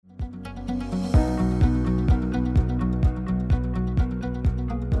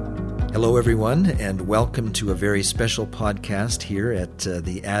Hello, everyone, and welcome to a very special podcast here at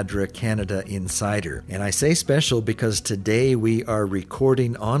the ADRA Canada Insider. And I say special because today we are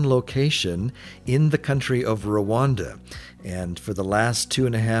recording on location in the country of Rwanda. And for the last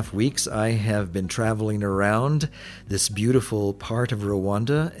 2.5 weeks, I have been traveling around this beautiful part of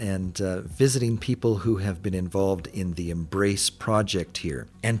Rwanda and visiting people who have been involved in the Embrace project here.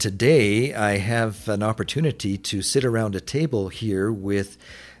 And today I have an opportunity to sit around a table here with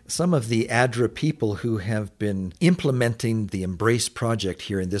some of the ADRA people who have been implementing the Embrace project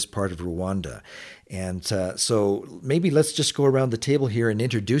here in this part of Rwanda. And so maybe let's just go around the table here and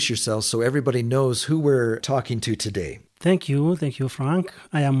introduce yourselves so everybody knows who we're talking to today. Thank you, Frank.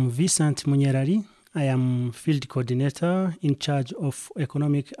 I am Vincent Munyerari. I am Field Coordinator in charge of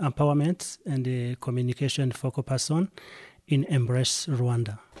Economic Empowerment and Communication Focal Person in Embrace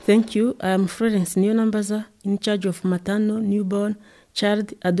Rwanda. Thank you. I am Florence Niyonambaza, in charge of Maternal, Newborn,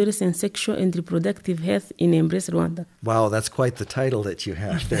 Child, Adolescent, Sexual and Reproductive Health in Embrace Rwanda. Wow, that's quite the title that you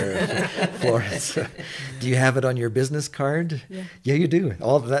have there, Florence. Do you have it on your business card? Yeah, you do.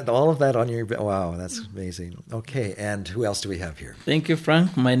 All of that on your... Wow, that's amazing. Okay, and who else do we have here? Thank you,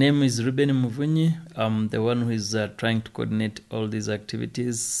 Frank. My name is Ruben Muvunyi. I'm the one who is trying to coordinate all these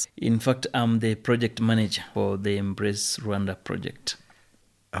activities. In fact, I'm the project manager for the Embrace Rwanda project.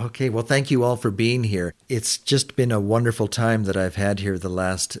 Okay, well, thank you all for being here. It's just been a wonderful time that I've had here the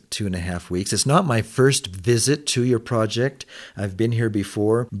last 2.5 weeks. It's not my first visit to your project. I've been here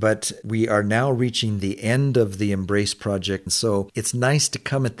before, but we are now reaching the end of the Embrace project. So it's nice to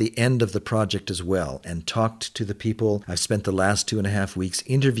come at the end of the project as well and talk to the people. I've spent the last 2.5 weeks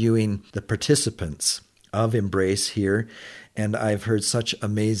interviewing the participants of Embrace here. And I've heard such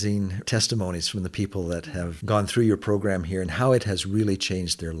amazing testimonies from the people that have gone through your program here and how it has really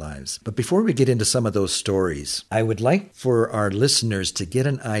changed their lives. But before we get into some of those stories, I would like for our listeners to get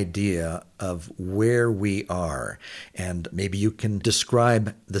an idea of where we are. And maybe you can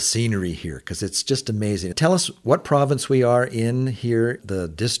describe the scenery here because it's just amazing. Tell us what province we are in here, the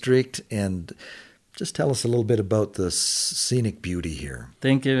district, and just tell us a little bit about the scenic beauty here.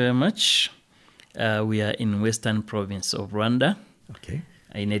 Thank you very much. We are in Western Province of Rwanda, okay,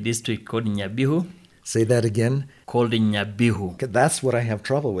 in a district called Nyabihu. Say that again. Called Nyabihu. That's what I have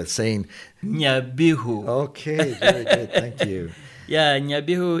trouble with saying. Nyabihu. Okay, very good. Thank you. Yeah,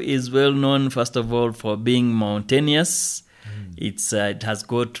 Nyabihu is well known, first of all, for being mountainous. It has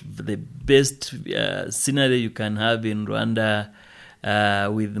got the best scenery you can have in Rwanda.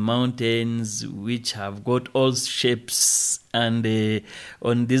 With mountains which have got all shapes, and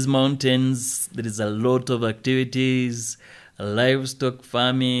on these mountains there is a lot of activities, livestock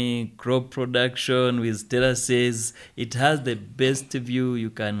farming, crop production with terraces. It has the best view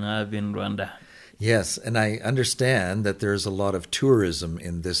you can have in Rwanda. Yes, and I understand that there's a lot of tourism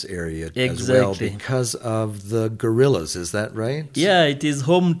in this area as Exactly. well because of the gorillas. Is that right? Yeah, it is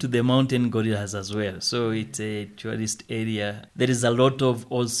home to the mountain gorillas as well. So it's a tourist area. There is a lot of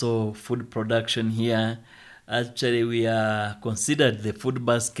also food production here. Actually, we are considered the food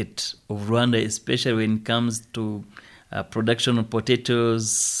basket of Rwanda, especially when it comes to production of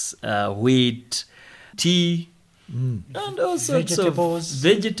potatoes, wheat, tea, and all sorts of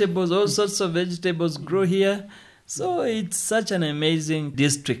vegetables. All sorts of vegetables grow here. So it's such an amazing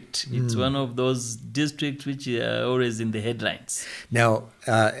district. It's one of those districts which are always in the headlines. Now,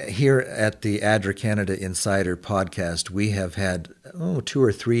 here at the ADRA Canada Insider podcast, we have had 2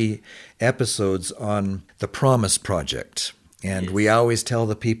 or 3 episodes on the Promise Project. And Yes. we always tell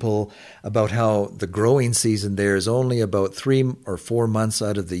the people about how the growing season there is only about 3 or 4 months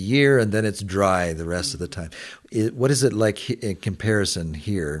out of the year, and then it's dry the rest of the time. What is it like in comparison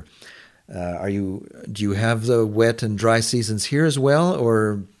here? Do you have the wet and dry seasons here as well,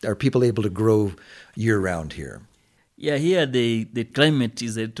 or are people able to grow year-round here? Yeah, here the climate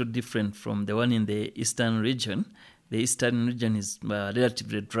is a little different from the one in the eastern region. The eastern region is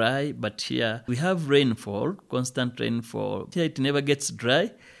relatively dry, but here we have rainfall, constant rainfall. Here it never gets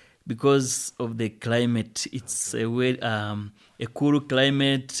dry because of the climate. It's a cool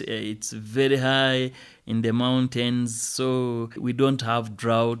climate. It's very high in the mountains, so we don't have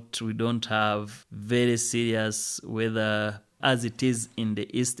drought. We don't have very serious weather as it is in the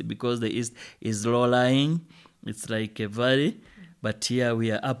east, because the east is low-lying. It's like a valley. But here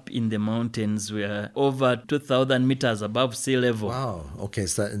we are up in the mountains. We are over 2,000 meters above sea level. Wow. Okay.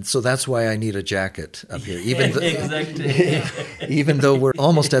 So that's why I need a jacket up here. Exactly. Even though we're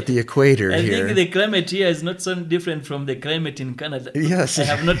almost at the equator I here. think the climate here is not so different from the climate in Canada. Yes. I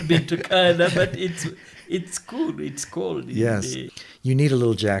have not been to Canada, but it's cool. It's cold. Yes. You need a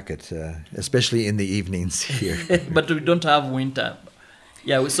little jacket, especially in the evenings here. But we don't have winter.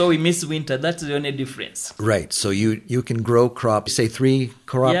 Yeah, so we miss winter. That's the only difference. Right. So you can grow crops, say 3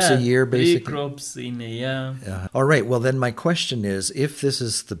 crops a year, basically? 3 crops in a year. All right. Well, then my question is, if this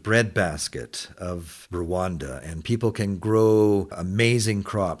is the breadbasket of Rwanda and people can grow amazing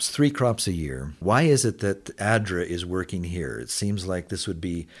crops, 3 crops a year, why is it that ADRA is working here? It seems like this would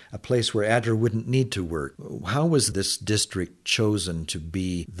be a place where ADRA wouldn't need to work. How was this district chosen to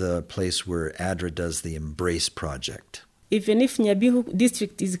be the place where ADRA does the Embrace project? Even if Nyabihu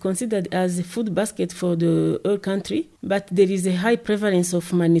district is considered as a food basket for the whole country, but there is a high prevalence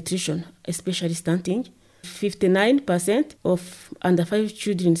of malnutrition, especially stunting. 59% of under 5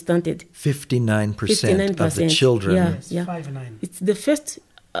 children stunted. 59% of the children. Yeah. 59. It's the first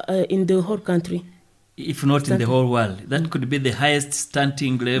in the whole country. If not in the whole world. That could be the highest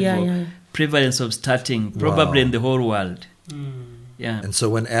stunting level, prevalence of stunting, probably in the whole world. Yeah. And so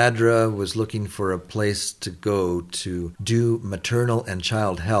when ADRA was looking for a place to go to do maternal and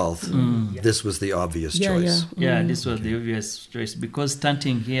child health, this was the obvious choice. Yeah, this was the obvious choice because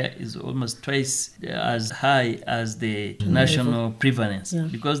stunting here is almost twice as high as the national prevalence. Yeah.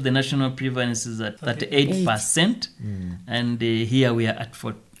 Because the national prevalence is at 38%, and here we are at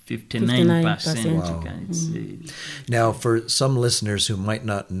 59%. Wow. Now, for some listeners who might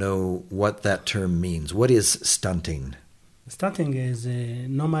not know what that term means, what is stunting? Stunting is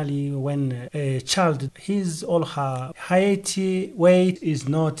normally when a child, his or her height, weight is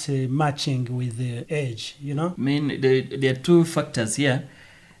not matching with the age, you know? I mean, there are 2 factors here.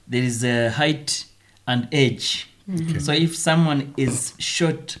 There is height and age. Okay. So if someone is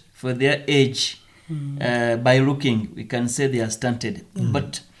short for their age, by looking, we can say they are stunted.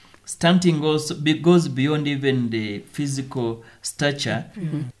 But stunting also goes beyond even the physical stature.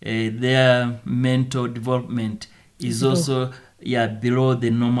 Their mental development is also below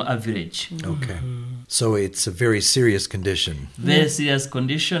the normal average. Okay. So it's a very serious condition. Very serious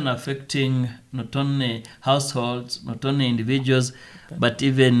condition affecting not only households, not only individuals, but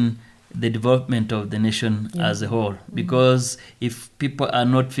even the development of the nation as a whole. Because if people are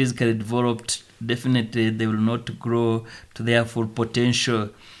not physically developed, definitely they will not grow to their full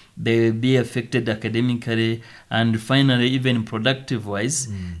potential. They will be affected academically, and finally, even productive-wise,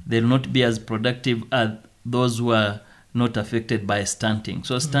 they will not be as productive as those who are not affected by stunting.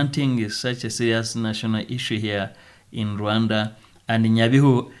 So stunting is such a serious national issue here in Rwanda, and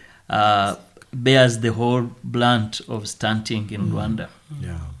Nyabihu bears the whole brunt of stunting in Rwanda.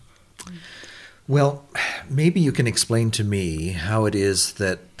 Yeah. Well, maybe you can explain to me how it is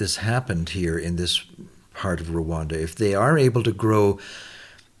that this happened here in this part of Rwanda. If they are able to grow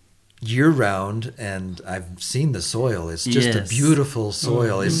year-round, and I've seen the soil. It's just a beautiful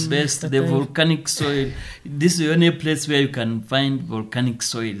soil. It's best, the volcanic soil. This is the only place where you can find volcanic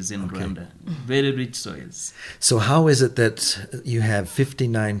soils in Rwanda. Very rich soils. So how is it that you have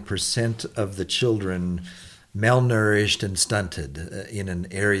 59% of the children malnourished and stunted in an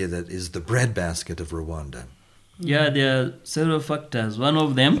area that is the breadbasket of Rwanda? Yeah, there are several factors. One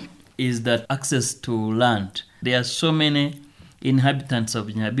of them is that access to land. There are so many inhabitants of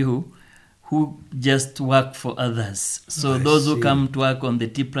Nyabihu who just work for others. So those who come to work on the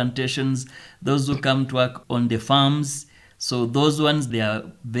tea plantations, those who come to work on the farms, so those ones, they are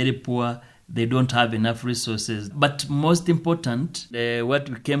very poor. They don't have enough resources. But most important, what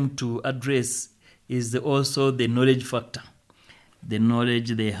we came to address is also the knowledge factor. The knowledge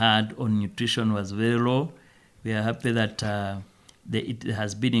they had on nutrition was very low. We are happy that it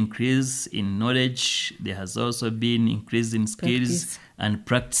has been increase in knowledge. There has also been increase in skills, and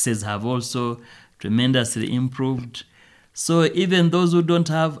practices have also tremendously improved. So even those who don't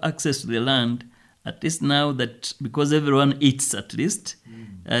have access to the land, at least now that because everyone eats at least,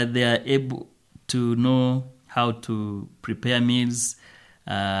 they are able to know how to prepare meals,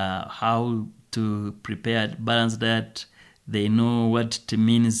 how to prepare balanced diet. They know what it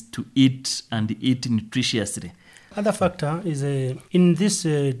means to eat and eat nutritiously. Other factor is in this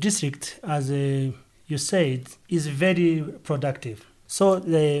district, as you said, is very productive. So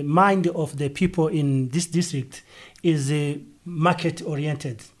the mind of the people in this district is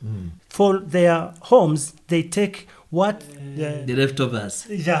market-oriented. For their homes, they take what the leftovers.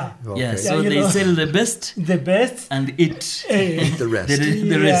 Yeah. Okay. Yeah. So they sell the best. The best. And eat the rest.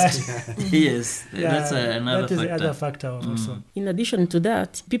 the rest. Yes. That's another factor. That is another factor also. In addition to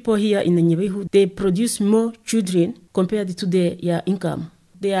that, people here in the neighborhood, they produce more children compared to their income.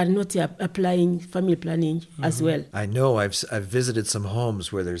 They are not applying family planning as well. I know. I've visited some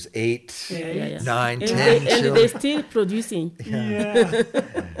homes where there's 8, 9, 10 and children. they're still producing.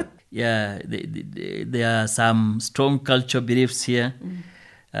 Yeah, there are some strong cultural beliefs here.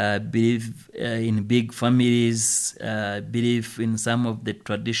 believe in big families, believe in some of the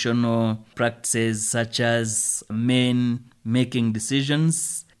traditional practices such as men making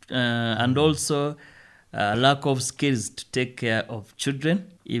decisions, and also lack of skills to take care of children.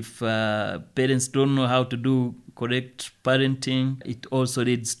 If parents don't know how to do correct parenting, it also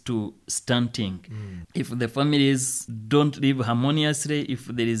leads to stunting. If the families don't live harmoniously, if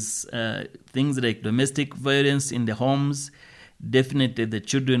there is things like domestic violence in the homes, definitely the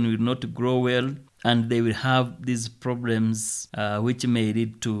children will not grow well, and they will have these problems which may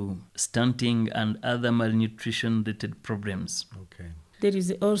lead to stunting and other malnutrition-related problems. Okay. There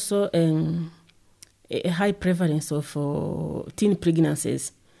is also a high prevalence of teen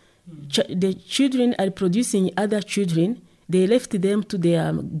pregnancies. The children are producing other children. They left them to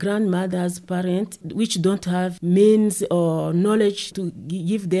their grandmother's parents, which don't have means or knowledge to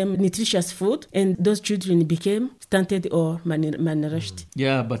give them nutritious food, and those children became stunted or malnourished.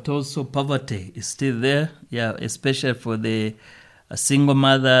 Yeah, but also poverty is still there. Yeah, especially for the single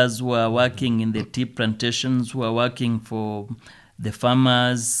mothers who are working in the tea plantations, who are working for the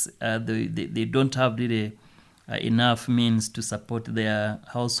farmers. They don't have really enough means to support their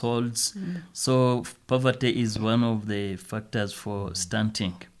households. So poverty is one of the factors for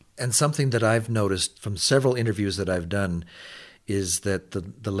stunting. And something that I've noticed from several interviews that I've done is that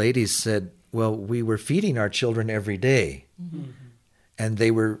the ladies said, well, we were feeding our children every day, and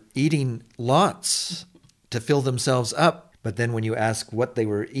they were eating lots to fill themselves up. But then when you ask what they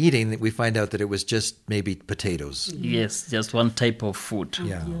were eating, we find out that it was just maybe potatoes. Yes, just one type of food.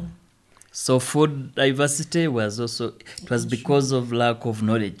 Yeah. So food diversity was because of lack of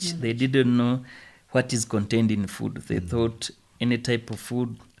knowledge. They didn't know what is contained in food. They thought any type of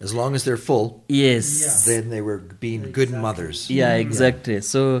food. As long as they're full, yes, then they were being good mothers. Yeah, exactly. Yeah.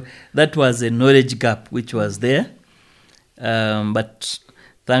 So that was a knowledge gap which was there. But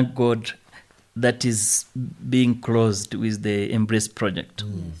thank God that is being closed with the Embrace project.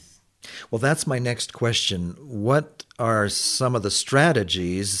 Well, that's my next question. What are some of the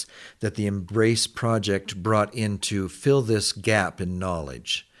strategies that the Embrace project brought in to fill this gap in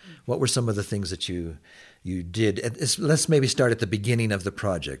knowledge? What were some of the things that you did? Let's maybe start at the beginning of the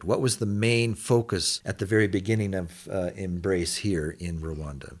project. What was the main focus at the very beginning of Embrace here in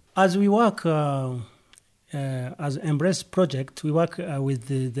Rwanda? As we work as Embrace project, we work with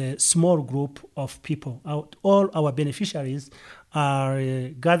the small group of people. All our beneficiaries are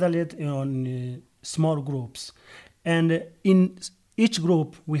gathered in small groups. And in each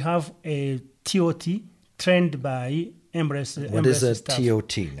group, we have a TOT trained by Embrace. What is a staff.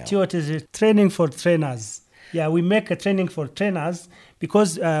 TOT now? TOT is a training for trainers. Yeah, we make a training for trainers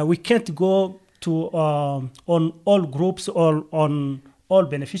because we can't go to on all groups or on all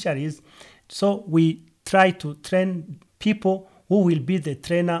beneficiaries. So we try to train people who will be the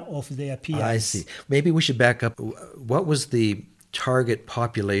trainer of their peers. I see. Maybe we should back up. What was the target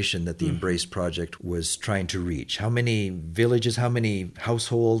population that the Embrace project was trying to reach? How many villages, how many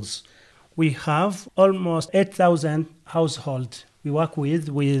households? We have almost 8,000 households we work with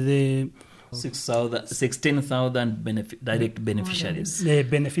 16,000 direct beneficiaries. The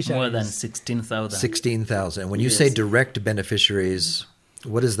beneficiaries. More than 16,000. 16,000. When you say direct beneficiaries,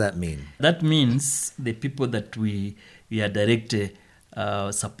 what does that mean? That means the people that we are directly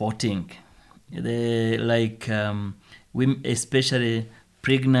supporting. Women, especially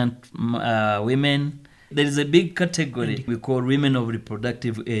pregnant women. There is a big category we call women of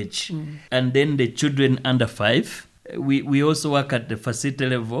reproductive age. And then the children under 5. We also work at the facility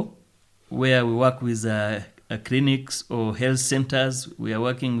level where we work with clinics or health centers. We are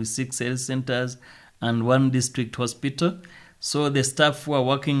working with 6 health centers and 1 district hospital. So the staff who are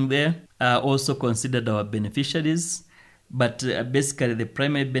working there are also considered our beneficiaries. But basically the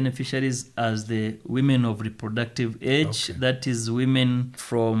primary beneficiaries are the women of reproductive age. Okay. That is women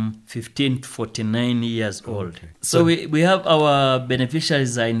from 15 to 49 years old. Okay. So we have our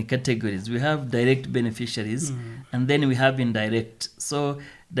beneficiaries are in categories. We have direct beneficiaries and then we have indirect. So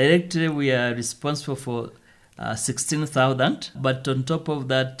directly we are responsible for 16,000, but on top of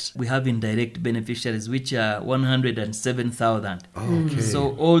that, we have indirect beneficiaries, which are 107,000. Okay.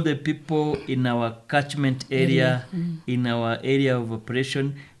 So all the people in our catchment area, in our area of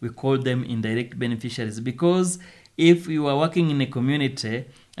operation, we call them indirect beneficiaries. Because if you are working in a community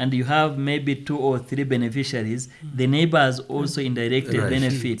and you have maybe 2 or 3 beneficiaries, the neighbors also indirectly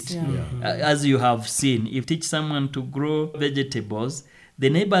benefit. As you have seen, if you teach someone to grow vegetables, the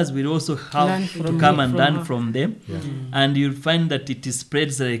neighbors will also have to come and learn from them. And you'll find that it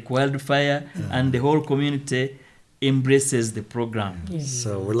spreads like wildfire and the whole community embraces the program.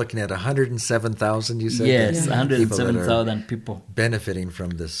 So we're looking at 107,000, you said? Yes, that people that are 107,000 people. benefiting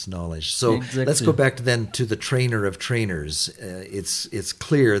from this knowledge. So Exactly. let's go back then to the trainer of trainers. It's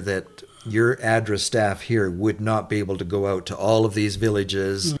clear that your ADRA staff here would not be able to go out to all of these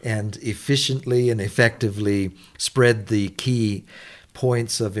villages and efficiently and effectively spread the key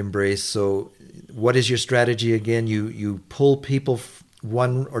points of Embrace. So what is your strategy again? You pull people,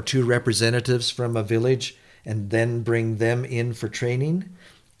 one or two representatives from a village, and then bring them in for training,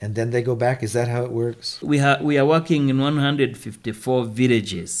 and then they go back? Is that how it works? We are working in 154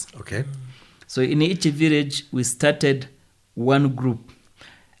 villages. Okay. So in each village, we started one group.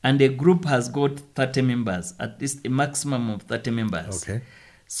 And the group has got 30 members, at least a maximum of 30 members. Okay.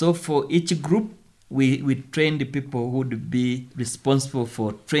 So for each group, we train the people who would be responsible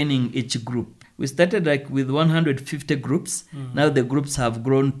for training each group. We started with 150 groups. Now the groups have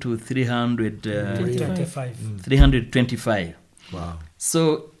grown to 325. Wow.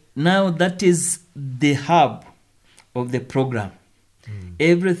 So now that is the hub of the program.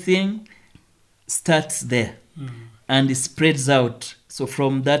 Everything starts there and it spreads out. So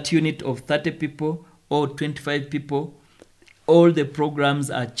from that unit of 30 people or 25 people, all the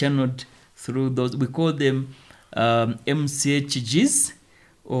programs are channeled through those. We call them MCHGs,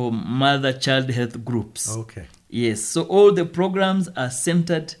 or Mother-Child Health Groups. Okay. Yes, so all the programs are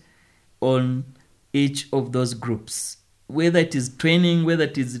centered on each of those groups. Whether it is training, whether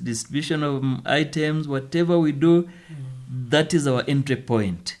it is distribution of items, whatever we do, that is our entry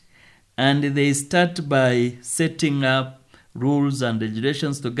point. And they start by setting up rules and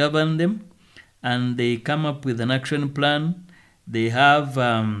regulations to govern them, and they come up with an action plan. They have,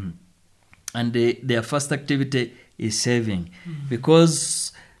 their first activity is saving,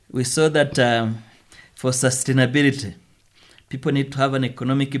 because we saw that for sustainability, people need to have an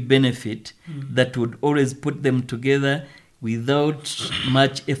economic benefit that would always put them together without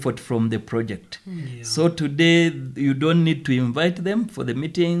much effort from the project. So today, you don't need to invite them for the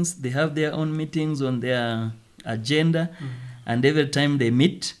meetings. They have their own meetings on their agenda, and every time they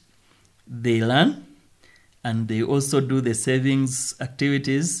meet, they learn, and they also do the savings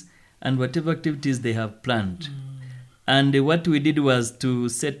activities and whatever activities they have planned. And what we did was to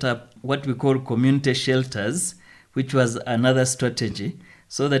set up what we call community shelters, which was another strategy,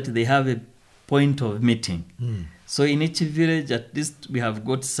 so that they have a point of meeting. So in each village, at least we have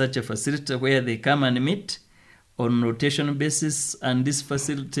got such a facility where they come and meet on rotation basis, and this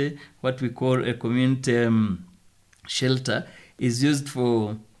facility, what we call a community shelter, is used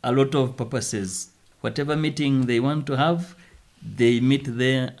for a lot of purposes. Whatever meeting they want to have, they meet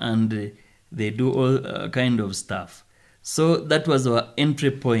there and they do all kind of stuff. So that was our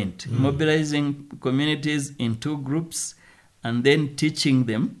entry point, mobilizing communities in two groups and then teaching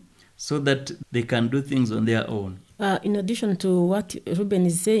them so that they can do things on their own. In addition to what Ruben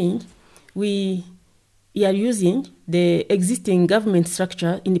is saying, we are using the existing government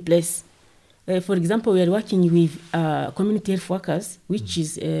structure in place. For example, we are working with community health workers, which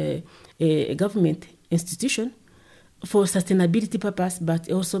is a government institution for sustainability purpose, but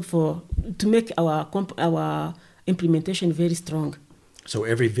also to make our implementation very strong. So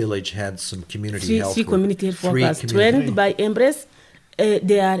every village had some community health. Three community health workers trained by Embrace.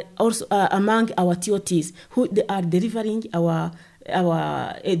 They are also among our TOTs who they are delivering our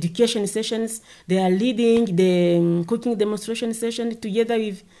education sessions. They are leading the cooking demonstration session together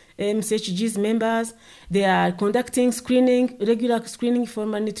with MCHG's members. They are conducting regular screening for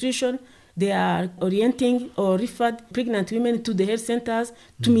malnutrition. They are orienting or referred pregnant women to the health centers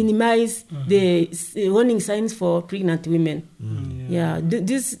to minimize the warning signs for pregnant women.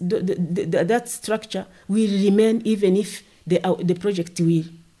 That structure will remain even if the project will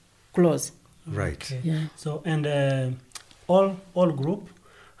close. Right. Okay. Yeah. So and all group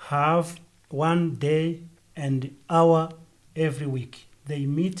have 1 day and hour every week. They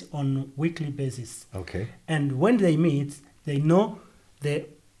meet on weekly basis. Okay. And when they meet, they know the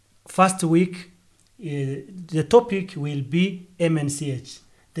first week the topic will be MNCH.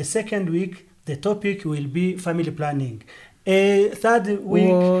 The second week the topic will be family planning. Third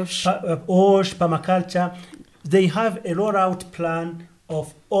week OSH, permaculture. They have a rollout plan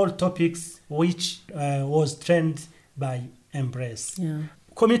of all topics which was trained by Embrace. Yeah.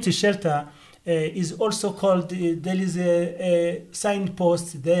 Community shelter is also called, there is a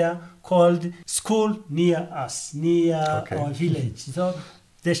signpost there called school near us, near our village. So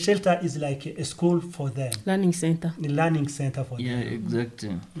the shelter is like a school for them. Learning center. The learning center for them. Yeah,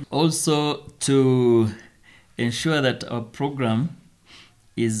 exactly. Also, to ensure that our program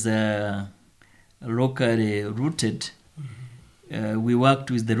is locally rooted, we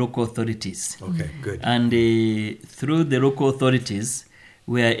worked with the local authorities. Okay, good. And through the local authorities,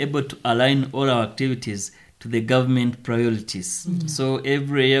 we are able to align all our activities to the government priorities. So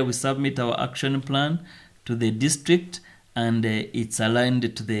every year we submit our action plan to the district, and it's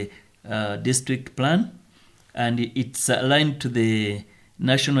aligned to the district plan, and it's aligned to the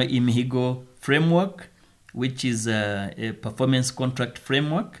National IMIHIGO framework, which is a performance contract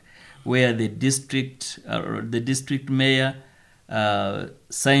framework, where the district mayor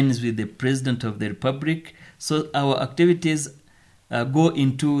signs with the President of the Republic. So our activities go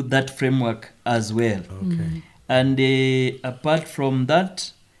into that framework as well. Okay. And apart from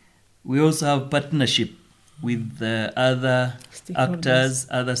that, we also have partnership with other actors,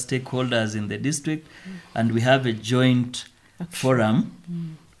 other stakeholders in the district, and we have a joint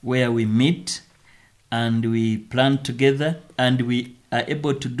forum where we meet and we plan together, and we are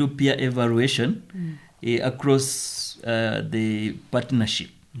able to do peer evaluation across the partnership.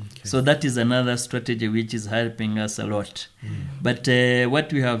 Okay. So that is another strategy which is helping us a lot. But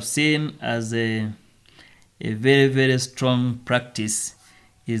what we have seen as a very, very strong practice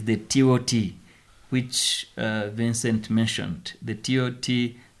is the TOT, which Vincent mentioned. The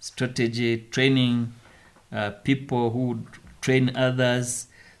TOT strategy, training people who train others,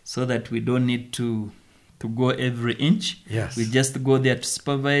 so that we don't need to go every inch. Yes. We just go there to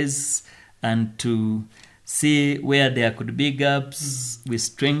supervise and to see where there could be gaps. We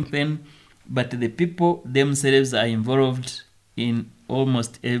strengthen, but the people themselves are involved in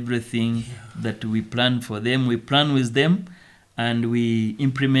almost everything that we plan for them. We plan with them and we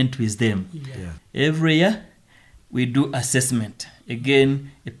implement with them. Yeah. Every year we do assessment.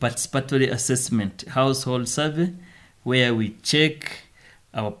 Again, a participatory assessment, household survey, where we check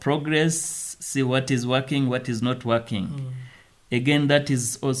our progress, see what is working, what is not working. Again, that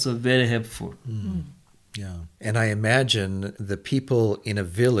is also very helpful. Yeah. And I imagine the people in a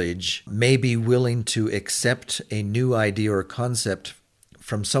village may be willing to accept a new idea or concept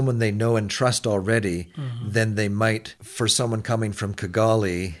from someone they know and trust already than they might for someone coming from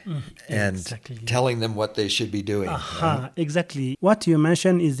Kigali and Exactly. telling them what they should be doing. Exactly. What you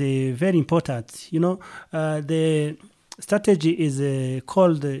mentioned is very important. You know, the strategy is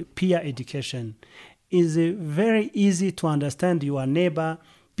called peer education. It's very easy to understand your neighbor,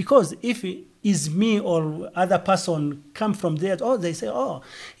 because if it is me or other person come from there, they say,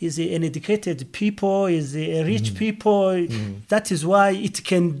 is an educated people, is a rich people, that is why it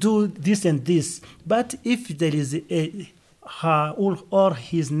can do this and this. But if there is her or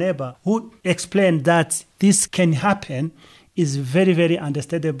his neighbor who explain that this can happen, is very, very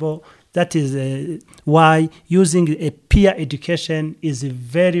understandable. That is why using a peer education is a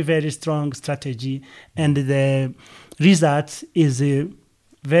very, very strong strategy, and the result is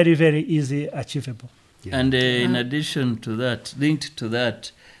very, very easy achievable. Yeah. And in addition to that, linked to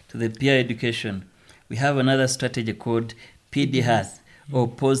that, to the peer education, we have another strategy called PD Health, or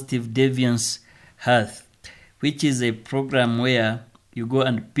Positive Deviance Health, which is a program where you go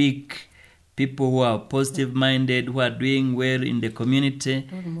and pick people who are positive-minded, who are doing well in the community,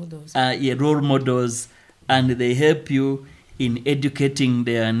 role models, and they help you in educating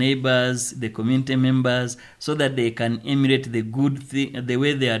their neighbors, the community members, so that they can emulate the good thing, the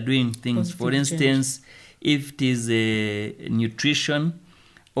way they are doing things. Positive For instance, if it is nutrition,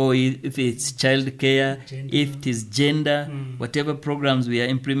 or if it's child care, if it is gender, whatever programs we are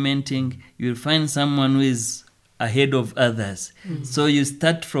implementing, you'll find someone who is ahead of others. So you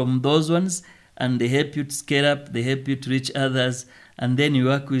start from those ones, and they help you to scale up, they help you to reach others, and then you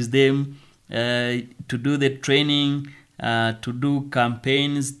work with them to do the training, to do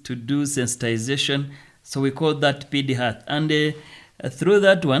campaigns, to do sensitization. So we call that PD Health. And through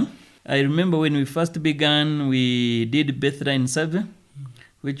that one, I remember when we first began, we did baseline survey,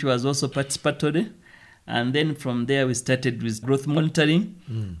 which was also participatory. And then from there, we started with growth monitoring,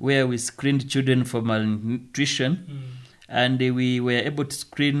 where we screened children for malnutrition. And we were able to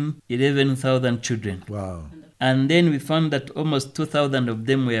screen 11,000 children. Wow. And then we found that almost 2,000 of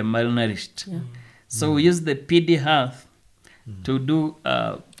them were malnourished. So we used the PD Health to do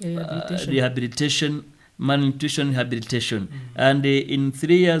rehabilitation, malnutrition rehabilitation. And in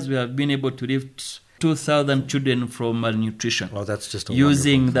 3 years, we have been able to lift 2,000 children from malnutrition. Oh, that's just a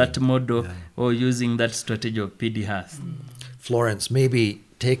using wonderful that thing. model Yeah. or using that strategy of PD Health. Florence, maybe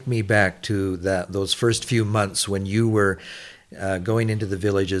take me back to those first few months when you were going into the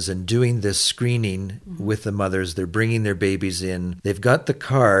villages and doing this screening with the mothers. They're bringing their babies in. They've got the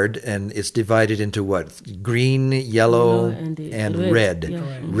card, and it's divided into what? Green, yellow, and and red. red.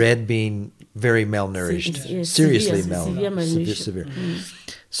 Yeah. Red being very malnourished, Yes, seriously severe malnutrition. severe.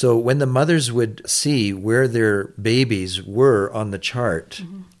 So when the mothers would see where their babies were on the chart,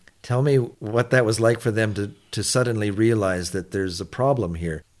 tell me what that was like for them to suddenly realize that there's a problem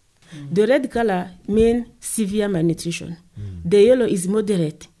here. The red color means severe malnutrition. The yellow is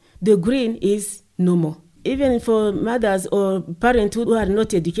moderate. The green is normal. Even for mothers or parents who are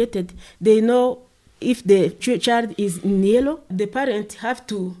not educated, they know if the child is in yellow, the parents have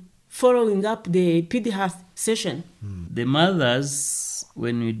to following up the PD health session. The mothers,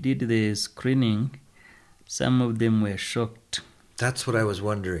 when we did the screening, some of them were shocked. That's what I was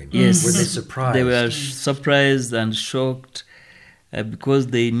wondering. Yes. Were they surprised? They were surprised and shocked because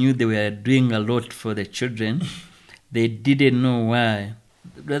they knew they were doing a lot for the children. They didn't know why.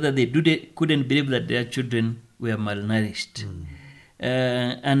 Rather, they couldn't believe that their children were malnourished.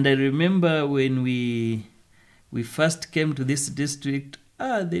 And I remember when we first came to this district,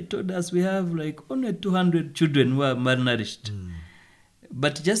 they told us we have like only 200 children who are malnourished.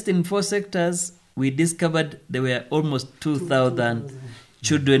 But just in 4 sectors, we discovered there were almost 2,000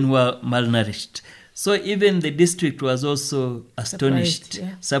 children who were malnourished. So even the district was also astonished,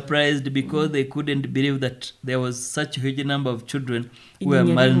 surprised because they couldn't believe that there was such a huge number of children who were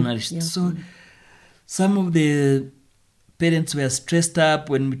malnourished. Yeah. So some of the parents were stressed up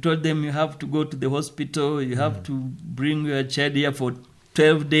when we told them you have to go to the hospital, you have to bring your child here for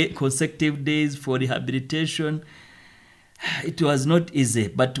 12 consecutive days for rehabilitation. It was not easy,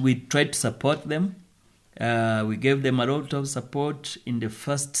 but we tried to support them. We gave them a lot of support in the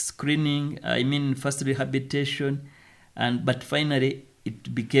first screening, first rehabilitation, but finally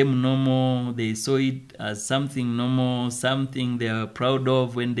it became normal. They saw it as something normal, something they are proud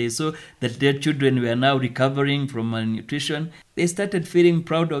of. When they saw that their children were now recovering from malnutrition, they started feeling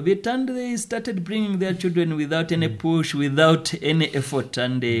proud of it, and they started bringing their children without any push, without any effort.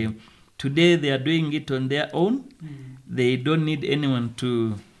 And today they are doing it on their own. They don't need anyone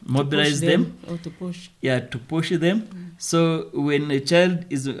to mobilize them or to push. To push them. So when a child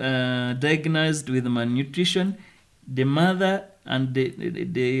is diagnosed with malnutrition, the mother and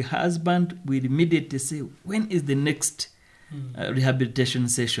the husband will immediately say, when is the next rehabilitation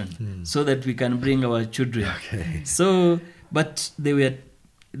session, so that we can bring our children. Okay. So, but the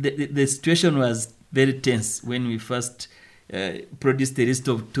situation was very tense when we first produced a list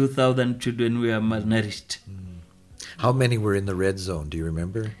of 2,000 children who were malnourished. How many were in the red zone? Do you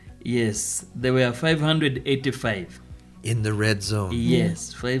remember? Yes, there were 585. In the red zone?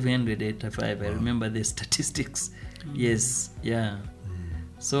 Yes, 585. I remember the statistics. Yes, yeah.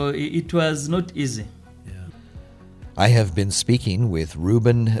 So it was not easy. I have been speaking with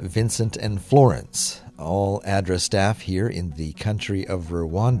Ruben, Vincent, and Florence, all ADRA staff here in the country of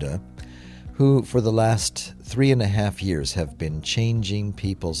Rwanda, who for the last 3.5 years have been changing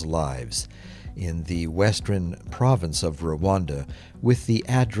people's lives in the western province of Rwanda with the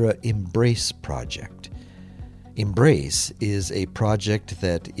ADRA Embrace project. Embrace is a project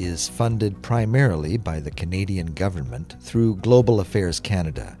that is funded primarily by the Canadian government through Global Affairs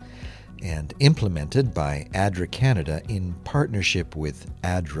Canada and implemented by ADRA Canada in partnership with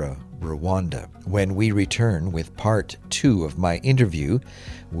ADRA Rwanda. When we return with part 2 of my interview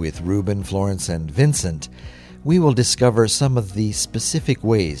with Ruben, Florence, and Vincent, we will discover some of the specific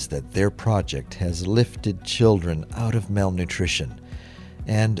ways that their project has lifted children out of malnutrition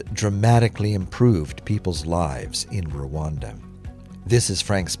and dramatically improved people's lives in Rwanda. This is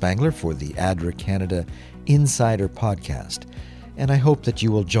Frank Spangler for the ADRA Canada Insider Podcast, and I hope that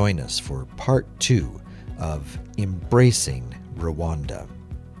you will join us for part 2 of Embracing Rwanda.